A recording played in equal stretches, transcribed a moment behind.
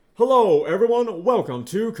Hello, everyone. Welcome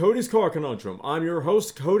to Cody's Car Conundrum. I'm your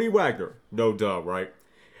host, Cody Wagner. No duh, right?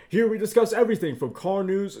 Here we discuss everything from car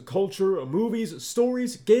news, culture, movies,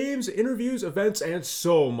 stories, games, interviews, events, and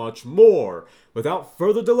so much more. Without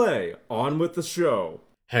further delay, on with the show.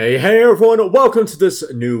 Hey, everyone. Welcome to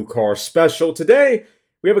this new car special. Today,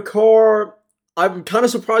 we have a car I'm kind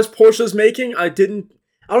of surprised Porsche's making. I don't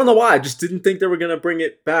know why. I just didn't think they were going to bring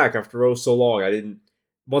it back after so long.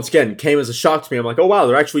 Once again, came as a shock to me. I'm like, oh wow,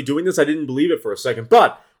 they're actually doing this? I didn't believe it for a second.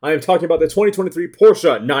 But I am talking about the 2023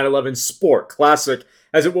 Porsche 911 Sport Classic,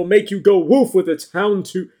 as it will make you go woof with its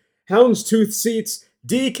houndstooth seats,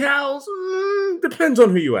 decals, depends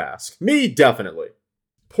on who you ask. Me, definitely.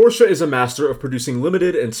 Porsche is a master of producing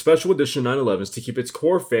limited and special edition 911s to keep its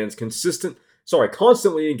core fans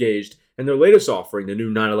constantly engaged, and their latest offering, the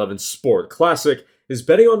new 911 Sport Classic, is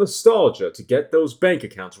betting on nostalgia to get those bank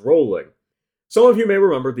accounts rolling. Some of you may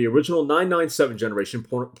remember the original 997 generation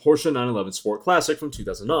Porsche 911 Sport Classic from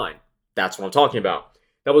 2009. That's what I'm talking about.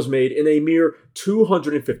 That was made in a mere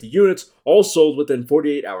 250 units, all sold within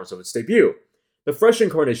 48 hours of its debut. The fresh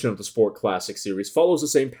incarnation of the Sport Classic series follows the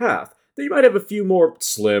same path, that you might have a few more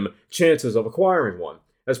slim chances of acquiring one,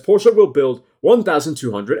 as Porsche will build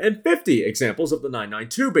 1,250 examples of the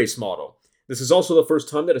 992 base model. This is also the first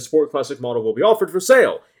time that a Sport Classic model will be offered for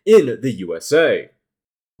sale in the USA.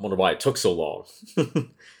 I wonder why it took so long.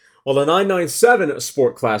 While the 997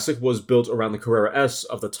 Sport Classic was built around the Carrera S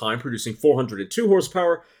of the time, producing 402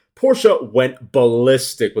 horsepower, Porsche went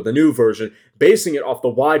ballistic with the new version, basing it off the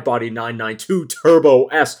wide-body 992 Turbo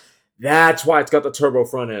S. That's why it's got the turbo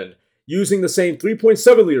front end, using the same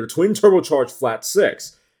 3.7-liter twin-turbocharged flat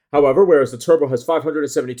six. However, whereas the Turbo has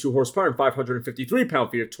 572 horsepower and 553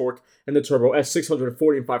 pound-feet of torque, and the Turbo S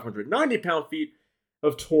 640 and 590 pound-feet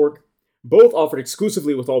of torque, both offered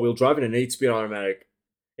exclusively with all-wheel drive and an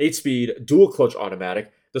 8-speed dual-clutch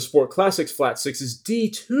automatic, the Sport Classic's flat six is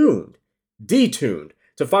detuned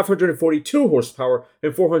to 542 horsepower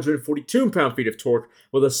and 442 pound-feet of torque,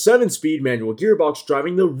 with a 7-speed manual gearbox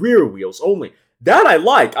driving the rear wheels only. That I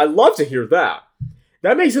like. I love to hear that.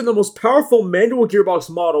 That makes it the most powerful manual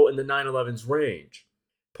gearbox model in the 911's range.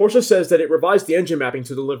 Porsche says that it revised the engine mapping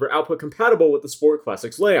to deliver output compatible with the Sport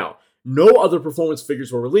Classic's layout. No other performance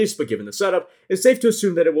figures were released, but given the setup, it's safe to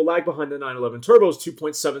assume that it will lag behind the 911 Turbo's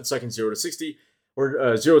 2.7 second 0 to 60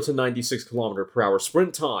 or 0 to 96 km per hour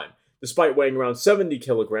sprint time, despite weighing around 70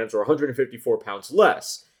 kilograms or 154 pounds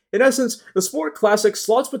less. In essence, the Sport Classic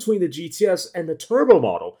slots between the GTS and the Turbo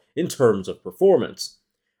model in terms of performance.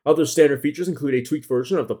 Other standard features include a tweaked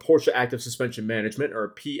version of the Porsche Active Suspension Management,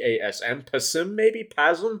 or PASM,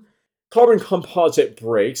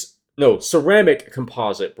 ceramic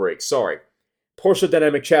composite brakes, Porsche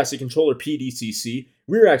Dynamic Chassis Controller PDCC,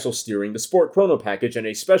 rear axle steering, the Sport Chrono package, and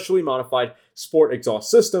a specially modified Sport exhaust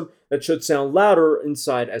system that should sound louder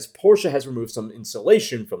inside, as Porsche has removed some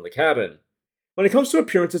insulation from the cabin. When it comes to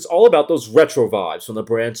appearance, it's all about those retro vibes from the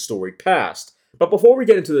brand's storied past. But before we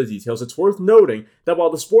get into the details, it's worth noting that while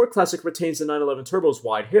the Sport Classic retains the 911 Turbo's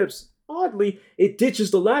wide hips, oddly, it ditches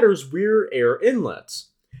the latter's rear air inlets.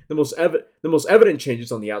 The most evident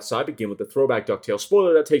changes on the outside begin with the throwback ducktail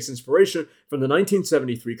spoiler that takes inspiration from the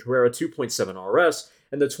 1973 Carrera 2.7 RS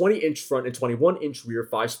and the 20-inch front and 21-inch rear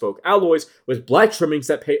 5-spoke alloys with black trimmings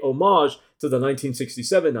that pay homage to the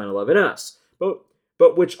 1967 911S,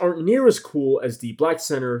 but which aren't near as cool as the black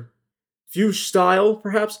center fuchsia style,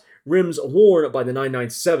 perhaps, rims worn by the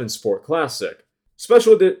 997 Sport Classic.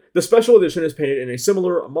 The special edition is painted in a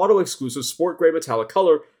similar model-exclusive sport gray metallic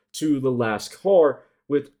color to the last car,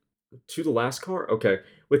 with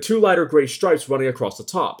two lighter gray stripes running across the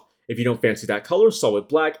top. If you don't fancy that color, solid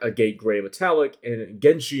black, agate gray metallic, and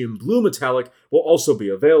Gentian blue metallic will also be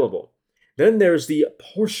available. Then there's the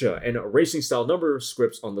Porsche and racing-style number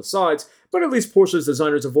scripts on the sides, but at least Porsche's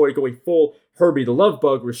designers avoid going full Herbie the Love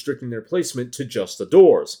Bug, restricting their placement to just the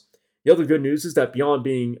doors. The other good news is that beyond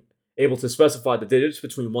being able to specify the digits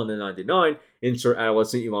between 1 and 99, insert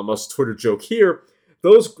adolescent Elon Musk's Twitter joke here,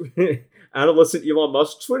 those... adolescent Elon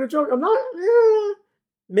Musk Twitter joke?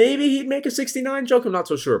 Maybe he'd make a 69 joke. I'm not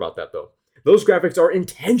so sure about that, though. Those graphics are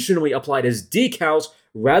intentionally applied as decals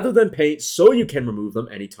rather than paint, so you can remove them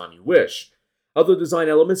anytime you wish. Other design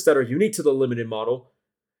elements that are unique to the limited model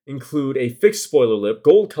include a fixed spoiler lip,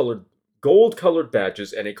 gold-colored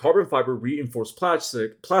badges, and a carbon fiber reinforced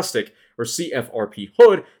plastic or CFRP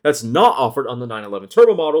hood that's not offered on the 911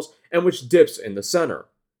 Turbo models and which dips in the center.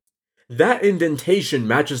 That indentation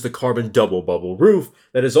matches the carbon double bubble roof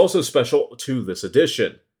that is also special to this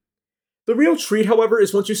edition. The real treat, however,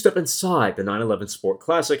 is once you step inside the 911 Sport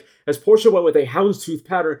Classic, as Porsche went with a houndstooth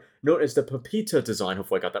pattern known as the Pepita design,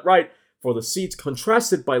 hopefully I got that right, for the seats,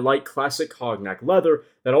 contrasted by light classic cognac leather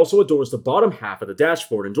that also adorns the bottom half of the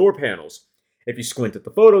dashboard and door panels. If you squint at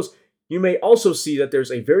the photos, you may also see that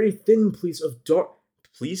there's a very thin piece of dark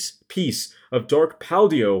Paldio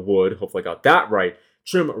wood, hopefully I got that right,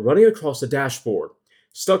 trim running across the dashboard.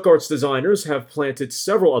 Stuttgart's designers have planted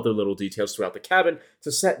several other little details throughout the cabin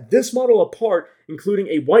to set this model apart, including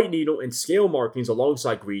a white needle and scale markings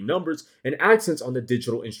alongside green numbers and accents on the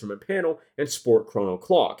digital instrument panel and sport chrono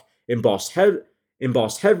clock, embossed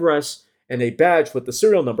headrests, and a badge with the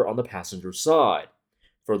serial number on the passenger side.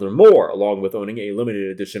 Furthermore, along with owning a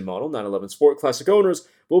limited edition model, 911 Sport Classic owners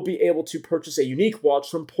will be able to purchase a unique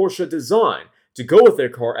watch from Porsche Design to go with their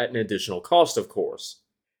car at an additional cost, of course.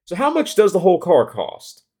 So how much does the whole car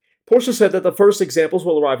cost? Porsche said that the first examples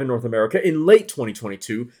will arrive in North America in late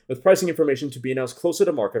 2022, with pricing information to be announced closer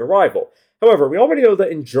to market arrival. However, we already know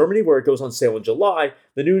that in Germany, where it goes on sale in July,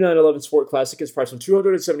 the new 911 Sport Classic is priced on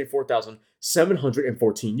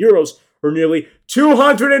 €274,714, or nearly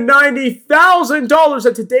 $290,000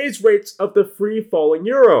 at today's rates of the free-falling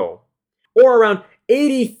euro, or around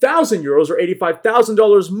 €80,000 or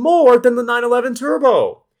 $85,000 more than the 911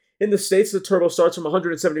 Turbo. In the States, the Turbo starts from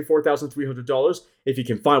 $174,300, if you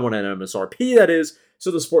can find one at MSRP, that is,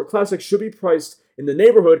 so the Sport Classic should be priced in the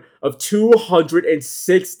neighborhood of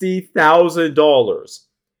 $260,000.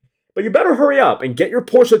 But you better hurry up and get your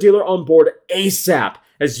Porsche dealer on board ASAP,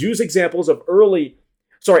 as used examples of the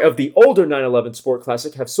older 911 Sport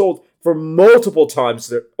Classic have sold for multiple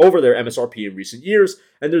times over their MSRP in recent years,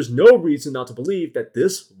 and there's no reason not to believe that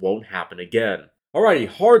this won't happen again. Alrighty,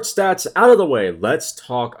 hard stats out of the way, let's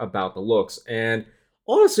talk about the looks. And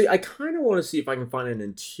honestly, I kind of want to see if I can find an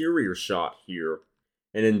interior shot here.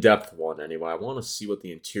 An in-depth one, anyway. I want to see what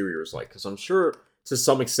the interior is like, because I'm sure to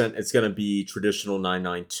some extent it's going to be traditional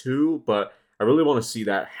 992, but I really want to see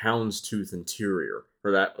that houndstooth interior,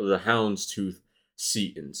 or the houndstooth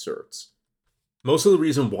seat inserts. Most of the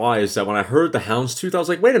reason why is that when I heard the houndstooth, I was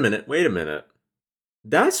like, wait a minute.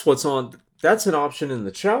 That's an option in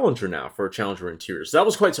the Challenger now for a Challenger interior. So that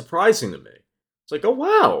was quite surprising to me. It's like, oh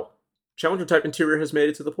wow, Challenger type interior has made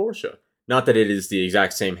it to the Porsche. Not that it is the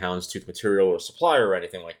exact same houndstooth material or supplier or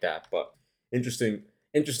anything like that, but interesting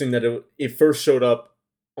that it first showed up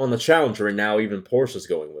on the Challenger and now even Porsche's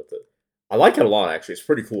going with it. I like it a lot, actually. It's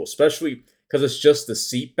pretty cool, especially because it's just the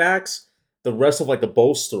seat backs. The rest of the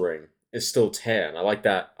bolstering is still tan. I like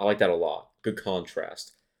that a lot. Good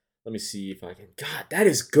contrast. Let me see if I can. God, that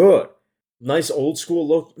is good. Nice old school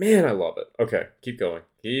look. Man, I love it. Okay, keep going.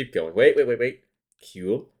 Wait.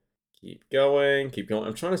 Cool. Keep going.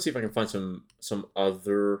 I'm trying to see if I can find some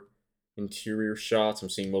other interior shots. I'm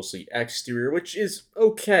seeing mostly exterior, which is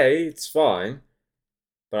okay. It's fine.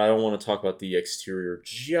 But I don't want to talk about the exterior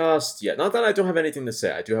just yet. Not that I don't have anything to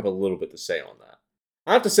say. I do have a little bit to say on that.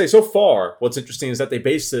 I have to say, so far, what's interesting is that they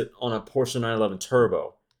based it on a Porsche 911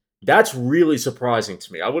 Turbo. That's really surprising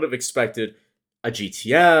to me. I would have expected a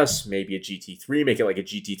GTS, maybe a GT3, make it like a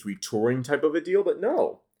GT3 touring type of a deal, but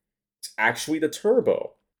no. It's actually the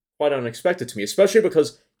Turbo. Quite unexpected to me, especially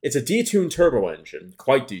because it's a detuned turbo engine,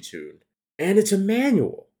 quite detuned, and it's a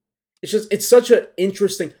manual. It's such an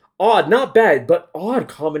interesting, odd, not bad, but odd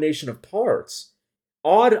combination of parts.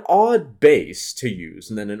 Odd base to use,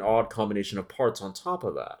 and then an odd combination of parts on top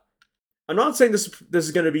of that. I'm not saying this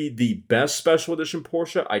is going to be the best special edition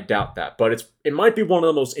Porsche. I doubt that, but it might be one of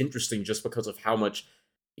the most interesting just because of how much,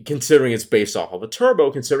 considering it's based off of a turbo,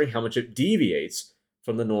 considering how much it deviates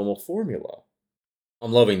from the normal formula.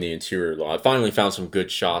 I'm loving the interior though. I finally found some good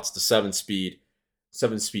shots. The 7-speed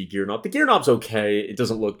gear knob. The gear knob's okay. It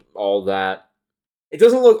doesn't look all that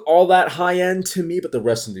high end to me, but the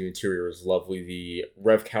rest of the interior is lovely. The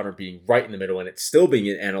rev counter being right in the middle and it still being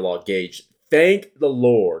an analog gauge. Thank the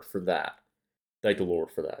Lord for that.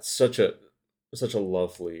 Such a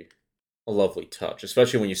lovely touch,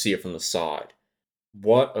 especially when you see it from the side.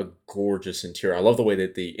 What a gorgeous interior. I love the way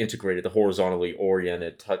that they integrated the horizontally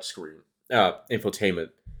oriented touchscreen,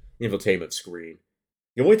 infotainment screen.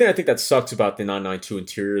 The only thing I think that sucks about the 992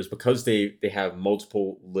 interior is because they have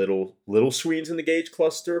multiple little screens in the gauge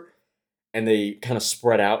cluster, and they kind of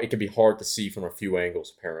spread out. It can be hard to see from a few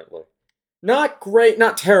angles, apparently. Not great,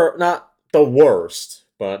 not the worst,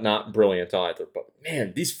 but not brilliant either. But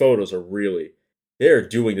man, these photos are they're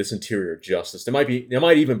doing this interior justice. They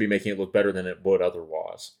might even be making it look better than it would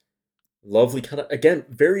otherwise. Lovely kind of, again,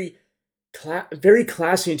 very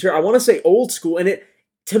classy interior. I want to say old school, and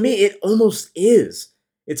to me it almost is.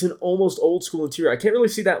 It's an almost old school interior. I can't really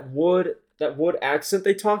see that wood accent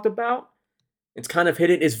they talked about. It's kind of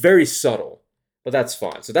hidden. It's very subtle, but that's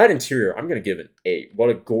fine. So that interior, I'm going to give it an 8.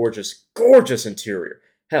 What a gorgeous, gorgeous interior.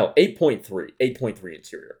 Hell, 8.3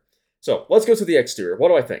 interior. So let's go to the exterior. What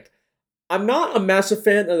do I think? I'm not a massive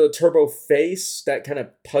fan of the turbo face, that kind of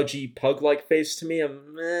pudgy, pug-like face to me.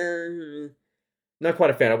 I'm not quite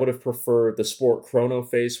a fan. I would have preferred the Sport Chrono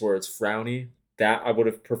face where it's frowny. That I would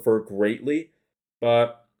have preferred greatly.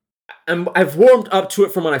 But I've warmed up to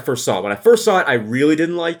it from when I first saw it. When I first saw it, I really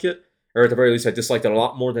didn't like it. Or at the very least, I disliked it a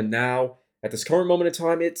lot more than now. At this current moment in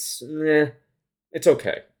time, it's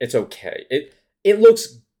okay. It's okay. It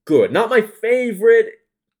looks good. Not my favorite,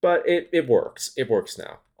 but it works. It works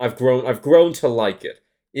now. I've grown to like it,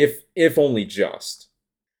 if only just.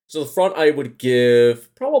 So the front I would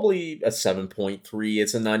give probably a 7.3.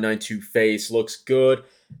 It's a 992 face, looks good.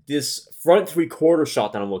 This front 3/4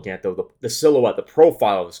 shot that I'm looking at though, the silhouette, the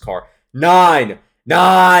profile of this car, 9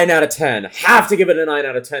 out of 10. Have to give it a 9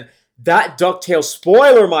 out of 10. That ducktail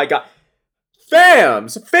spoiler, my God.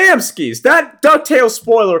 Famskis, that ducktail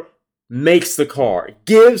spoiler makes the car. It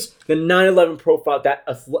gives the 911 profile that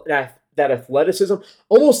athleticism,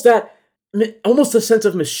 almost a sense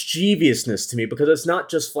of mischievousness to me, because it's not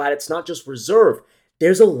just flat, it's not just reserved.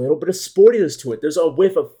 There's a little bit of sportiness to it. There's a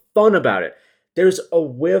whiff of fun about it. There's a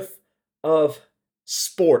whiff of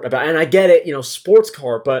sport about it. And I get it, sports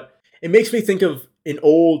car, but it makes me think of an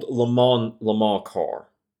old Le Mans car.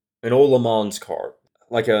 An old Le Mans car.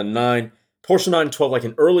 Like a Porsche 912, like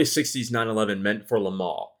an early 60s 911 meant for Le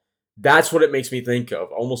Mans. That's what it makes me think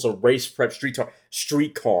of. Almost a race prep street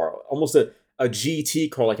car. Almost a GT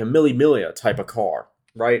car, like a Mille Miglia type of car,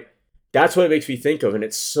 right? That's what it makes me think of, and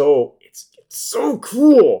it's so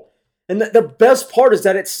cool. And the best part is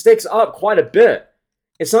that it sticks up quite a bit.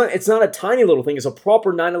 It's not a tiny little thing. It's a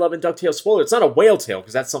proper 911 ducktail spoiler. It's not a whale tail,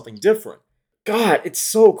 because that's something different. God, it's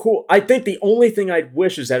so cool. I think the only thing I'd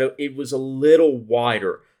wish is that it was a little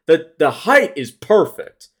wider. The height is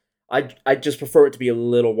perfect. I just prefer it to be a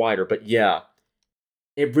little wider, but yeah.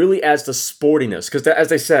 It really adds the sportiness, because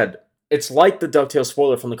as I said, it's like the ducktail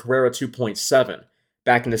spoiler from the Carrera 2.7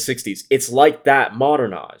 back in the 60s. It's like that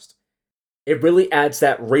modernized. It really adds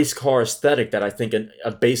that race car aesthetic that I think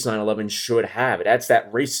a base 911 should have. It adds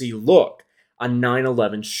that racy look a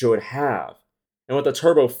 911 should have. And with the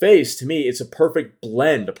turbo face, to me, it's a perfect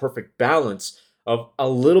blend, a perfect balance of a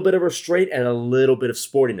little bit of restraint and a little bit of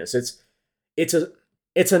sportiness. It's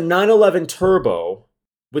a 911 turbo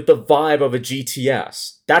with the vibe of a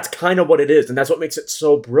GTS. That's kind of what it is, and that's what makes it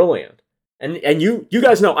so brilliant. And you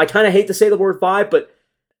guys know, I kind of hate to say the word vibe, but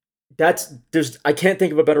I can't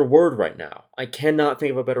think of a better word right now. I cannot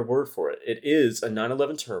think of a better word for it. It is a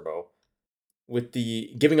 911 turbo with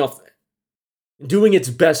the doing its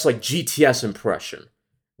best like GTS impression,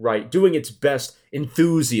 right? Doing its best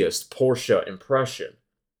enthusiast Porsche impression.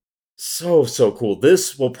 So cool.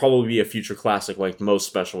 This will probably be a future classic like most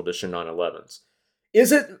special edition 911s.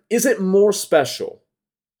 Is it more special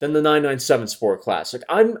than the 997 Sport Classic?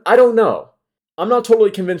 I don't know. I'm not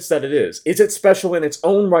totally convinced that it is. Is it special in its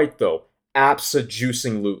own right though?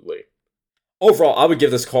 Abso-juicing-lutely. Overall, I would give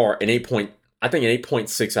this car an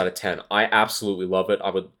 8.6 out of 10. I absolutely love it.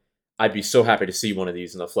 I'd be so happy to see one of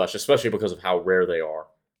these in the flesh, especially because of how rare they are.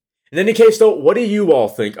 In any case though, what do you all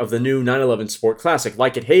think of the new 911 Sport Classic?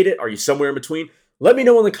 Like it, hate it? Are you somewhere in between? Let me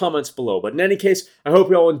know in the comments below. But in any case, I hope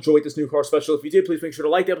you all enjoyed this new car special. If you did, please make sure to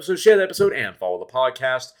like the episode, share the episode, and follow the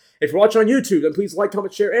podcast. If you're watching on YouTube, then please like,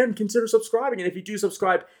 comment, share, and consider subscribing. And if you do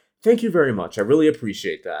subscribe, thank you very much. I really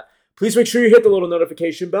appreciate that. Please make sure you hit the little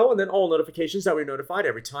notification bell and then all notifications that we're notified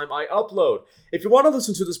every time I upload. If you want to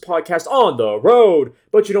listen to this podcast on the road,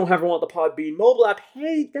 but you don't ever want the Podbean mobile app,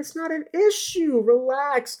 hey, that's not an issue.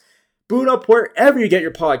 Relax. Boot up wherever you get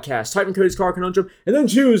your podcast, type in Cody's Car Conundrum, and then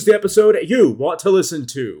choose the episode you want to listen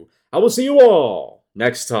to. I will see you all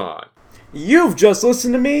next time. You've just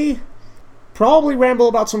listened to me probably ramble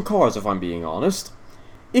about some cars, if I'm being honest.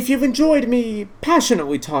 If you've enjoyed me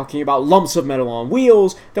passionately talking about lumps of metal on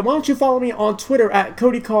wheels, then why don't you follow me on Twitter at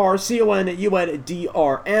CodyCar,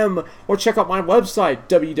 CONUNDRM, or check out my website,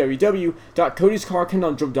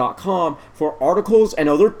 www.codyscarconundrum.com, for articles and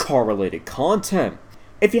other car-related content.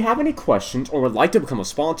 If you have any questions or would like to become a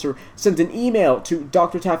sponsor, send an email to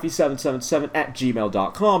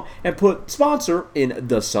drtaffy777@gmail.com and put sponsor in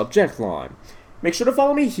the subject line. Make sure to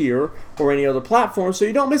follow me here or any other platform so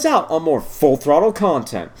you don't miss out on more full throttle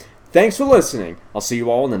content. Thanks for listening. I'll see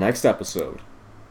you all in the next episode.